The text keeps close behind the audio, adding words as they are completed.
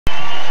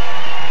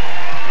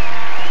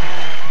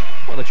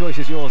the choice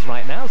is yours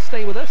right now.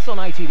 Stay with us on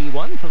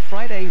ITV1 for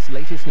Friday's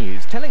latest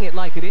news. Telling it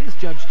like it is,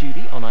 Judge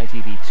Judy on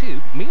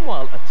ITV2.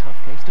 Meanwhile, a tough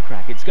case to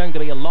crack. It's going to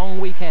be a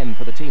long weekend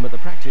for the team at the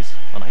practice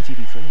on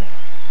ITV3 now.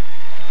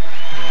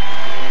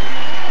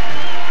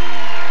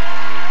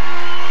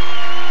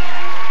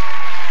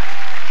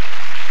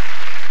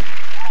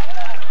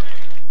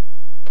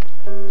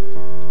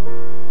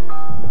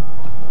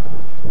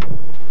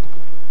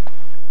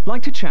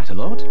 Like to chat a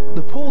lot?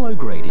 The Paul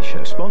O'Grady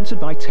Show, sponsored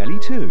by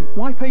Telly2.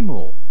 Why pay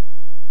more?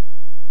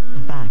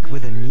 Back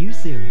with a new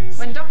series.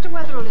 When Dr.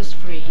 Wetherell is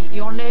free,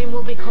 your name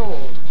will be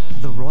called.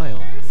 The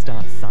Royal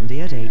starts Sunday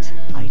at 8,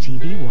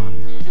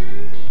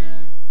 ITV1.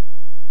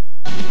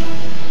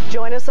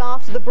 Join us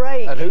after the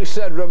break. And who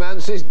said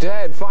romance is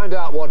dead? Find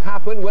out what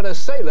happened when a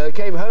sailor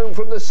came home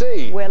from the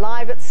sea. We're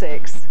live at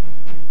 6.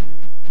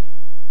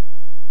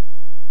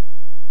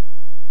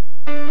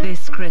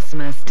 This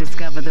Christmas,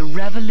 discover the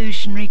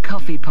revolutionary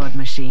coffee pod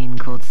machine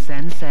called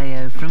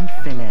Sensao from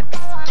Philips.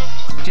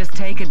 Just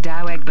take a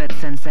Dow Egbert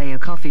Sensao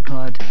coffee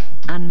pod,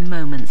 and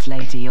moments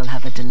later you'll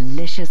have a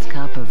delicious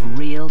cup of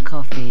real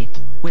coffee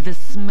with a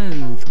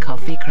smooth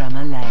coffee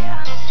crema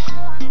layer.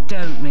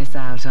 Don't miss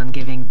out on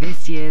giving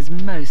this year's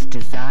most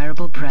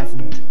desirable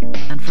present.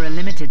 And for a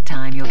limited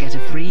time you'll get a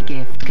free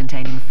gift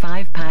containing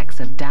 5 packs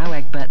of Dow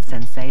Egbert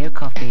Sensao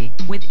coffee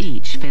with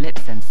each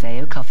Philips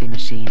Sensao coffee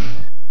machine.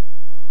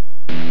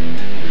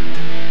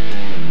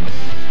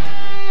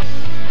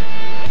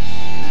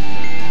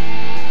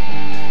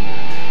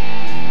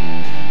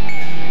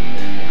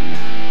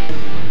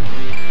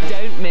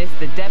 Don't miss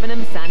the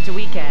Debenhams Santa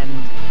weekend.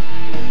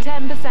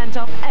 10%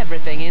 off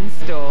everything in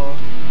store.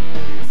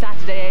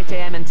 Saturday 8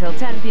 AM until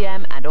 10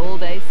 PM and all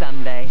day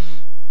Sunday.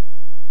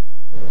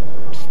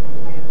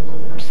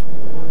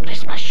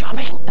 Christmas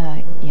shopping?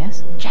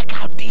 Yes? Check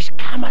out this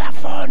camera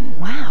phone.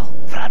 Wow.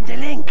 From the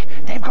Link,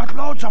 they've got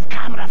loads of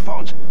camera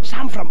phones,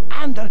 some from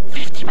under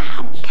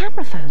 £50.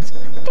 Camera phones?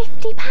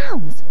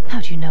 £50? How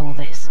do you know all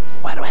this?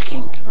 We're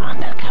working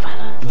undercover.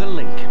 The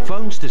Link,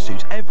 phones to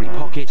suit every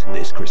pocket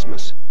this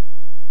Christmas.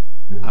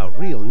 Our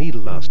real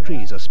needle-last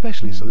trees are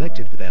specially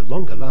selected for their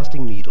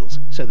longer-lasting needles,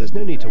 so there's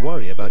no need to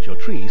worry about your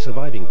tree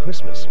surviving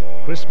Christmas.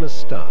 Christmas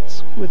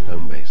starts with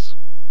Homebase.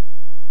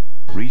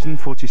 Reason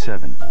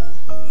 47.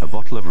 A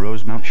bottle of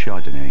Rosemount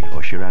Chardonnay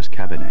or Shiraz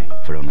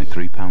Cabernet for only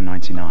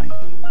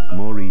 £3.99.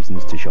 More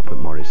reasons to shop at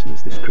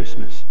Morrisons this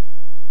Christmas.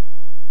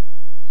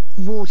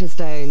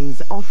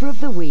 Waterstones, offer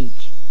of the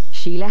week.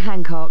 Sheila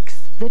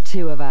Hancock's The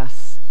Two of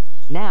Us.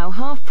 Now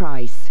half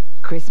price.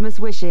 Christmas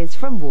wishes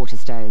from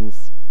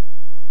Waterstones.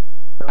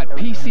 At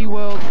PC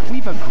World,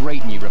 we've a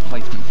great new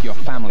replacement for your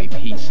family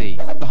PC.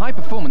 The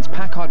high-performance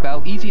Packard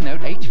Bell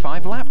EasyNote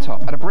H5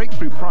 laptop at a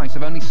breakthrough price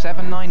of only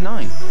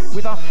 $799,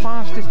 with our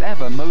fastest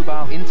ever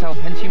mobile Intel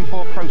Pentium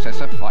 4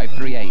 processor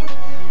 538.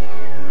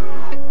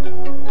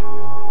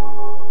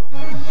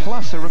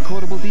 Plus a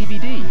recordable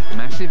DVD,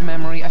 massive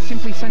memory, a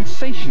simply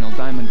sensational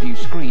diamond view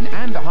screen,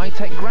 and a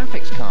high-tech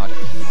graphics card.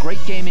 Great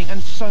gaming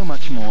and so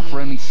much more for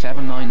only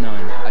 $799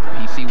 at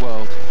PC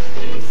World.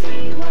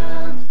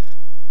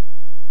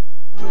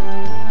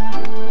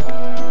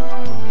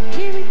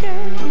 Here we go,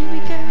 here we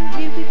go,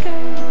 here we go.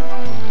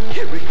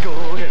 Here we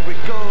go, here we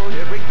go,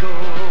 here we go.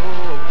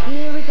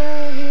 Here we go,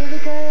 here we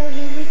go,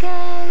 here we go.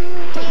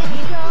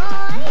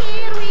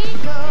 Here we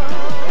go.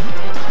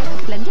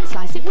 Blend it,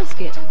 slice it, whisk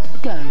it.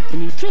 Go, the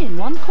new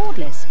 3-in-1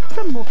 cordless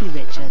from Morphy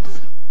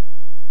Richards.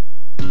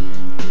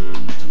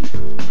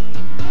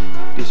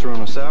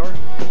 Disaranno sour,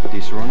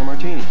 Disaranno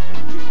martini.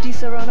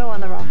 Disaranno on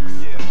the rocks.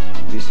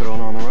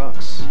 Disaranno on the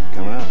rocks.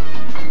 Coming up.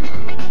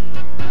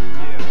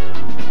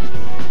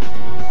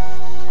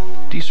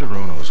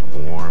 Disaranno's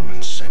warm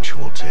and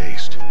sensual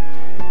taste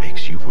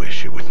makes you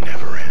wish it would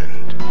never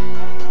end.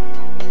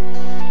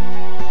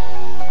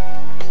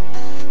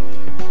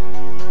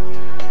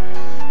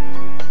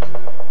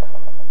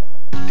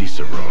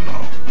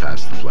 Disaranno,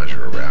 pass the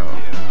pleasure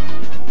around.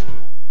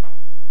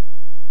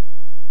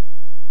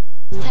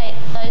 Take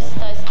those,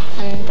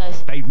 and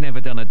those. They've never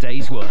done a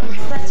day's work.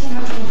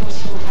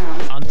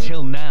 £1,344.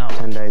 Until now.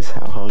 10 days,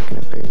 how hard can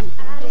it be?